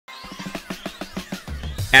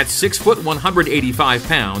At 6 foot 185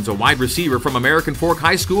 pounds, a wide receiver from American Fork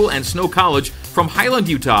High School and Snow College from Highland,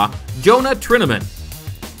 Utah, Jonah Trinnaman.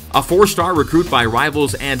 A four-star recruit by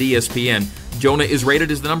Rivals and ESPN, Jonah is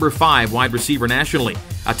rated as the number 5 wide receiver nationally,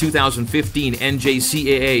 a 2015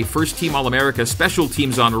 NJCAA First-Team All-America Special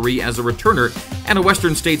Teams honoree as a returner, and a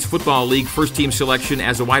Western States Football League first-team selection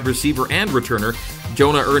as a wide receiver and returner.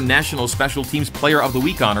 Jonah earned National Special Teams Player of the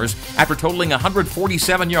Week honors after totaling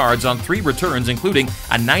 147 yards on 3 returns, including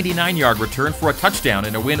a 99-yard return for a touchdown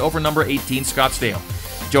in a win over number 18 Scottsdale.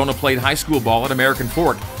 Jonah played high school ball at American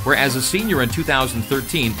Fork, where as a senior in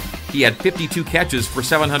 2013, he had 52 catches for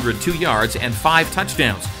 702 yards and 5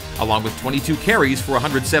 touchdowns, along with 22 carries for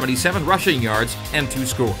 177 rushing yards and 2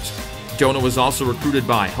 scores. Jonah was also recruited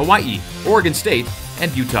by Hawaii, Oregon State,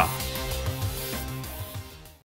 and Utah.